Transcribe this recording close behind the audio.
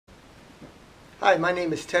Hi, my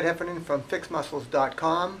name is Ted Heffernan from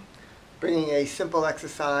FixMuscles.com, bringing a simple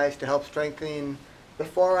exercise to help strengthen the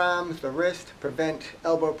forearms, the wrist, prevent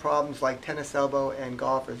elbow problems like tennis elbow and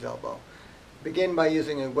golfer's elbow. Begin by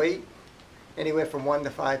using a weight, anywhere from 1 to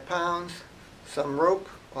 5 pounds, some rope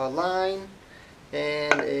or line,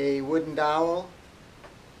 and a wooden dowel,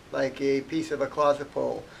 like a piece of a closet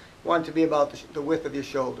pole. You want it to be about the width of your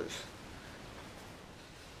shoulders.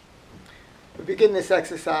 We begin this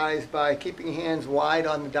exercise by keeping your hands wide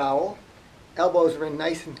on the dowel. Elbows are in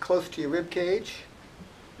nice and close to your rib cage.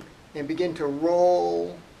 And begin to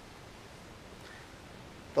roll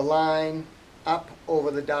the line up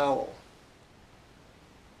over the dowel.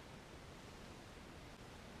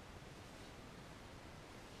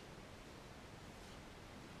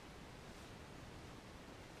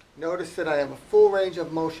 Notice that I have a full range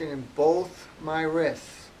of motion in both my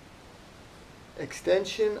wrists.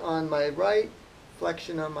 Extension on my right,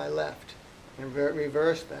 flexion on my left, and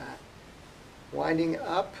reverse that. Winding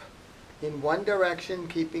up in one direction,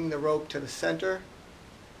 keeping the rope to the center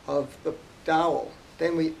of the dowel.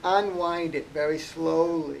 Then we unwind it very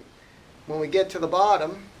slowly. When we get to the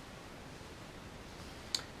bottom,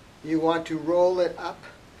 you want to roll it up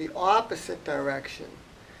the opposite direction.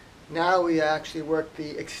 Now we actually work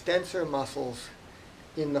the extensor muscles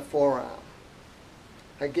in the forearm.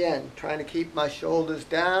 Again, trying to keep my shoulders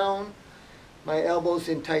down, my elbows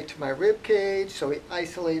in tight to my rib cage, so we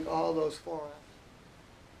isolate all those forearms.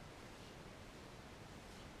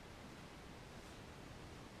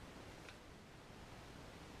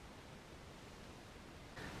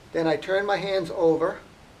 Then I turn my hands over,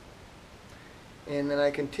 and then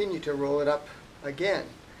I continue to roll it up again.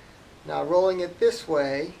 Now rolling it this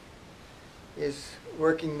way is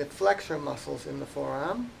working the flexor muscles in the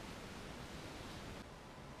forearm.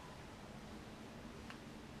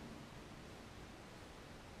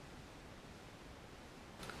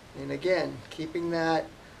 And again, keeping that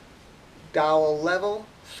dowel level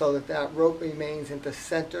so that that rope remains in the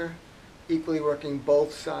center, equally working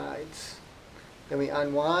both sides. Then we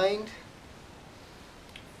unwind,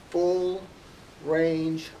 full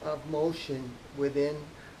range of motion within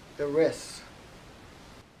the wrists.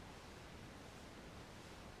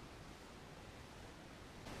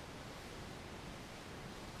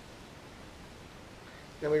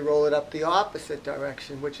 Then we roll it up the opposite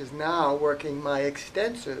direction, which is now working my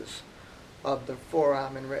extensors of the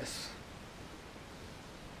forearm and wrists.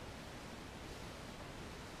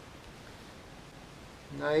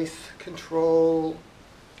 Nice control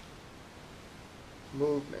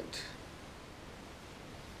movement.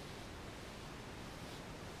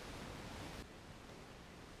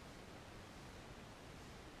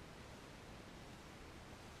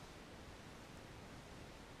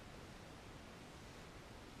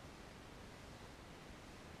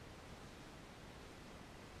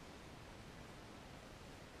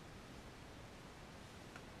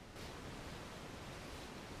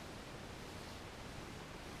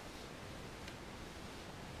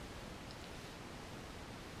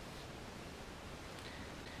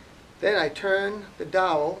 Then I turn the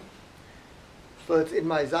dowel so it's in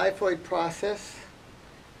my xiphoid process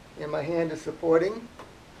and my hand is supporting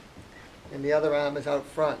and the other arm is out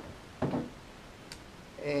front.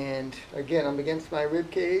 And again, I'm against my rib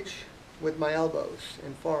cage with my elbows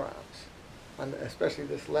and forearms, especially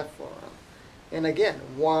this left forearm. And again,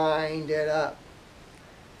 wind it up.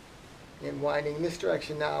 And winding this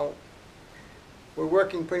direction now, we're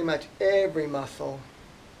working pretty much every muscle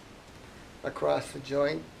across the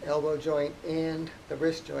joint, elbow joint and the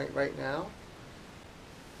wrist joint right now.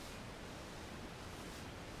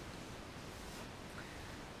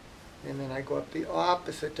 And then I go up the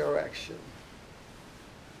opposite direction.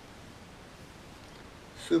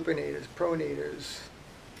 Supinators, pronators,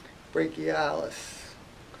 brachialis,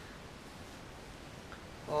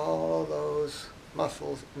 all those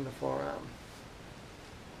muscles in the forearm.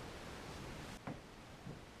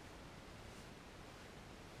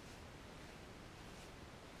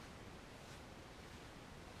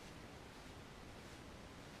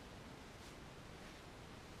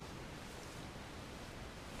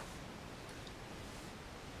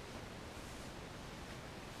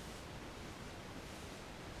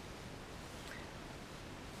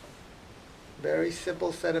 Very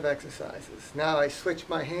simple set of exercises. Now I switch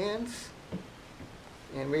my hands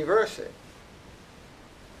and reverse it.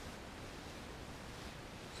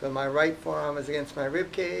 So my right forearm is against my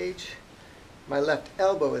rib cage, my left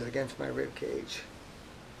elbow is against my rib cage.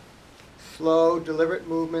 Slow, deliberate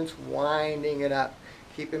movements, winding it up,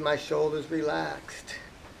 keeping my shoulders relaxed.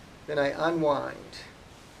 Then I unwind.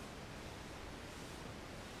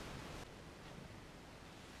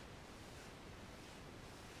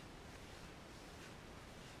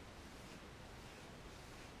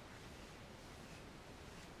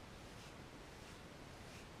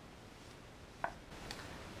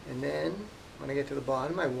 And then when I get to the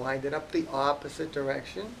bottom, I wind it up the opposite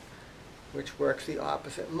direction, which works the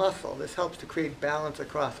opposite muscle. This helps to create balance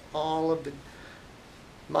across all of the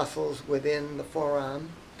muscles within the forearm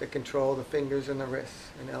that control the fingers and the wrists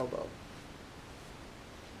and elbow.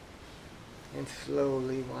 And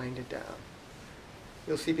slowly wind it down.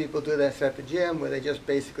 You'll see people do this at the gym where they just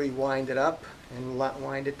basically wind it up and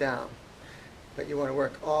wind it down. But you want to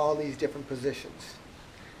work all these different positions.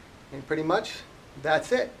 And pretty much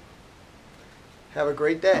that's it. Have a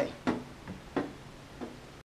great day.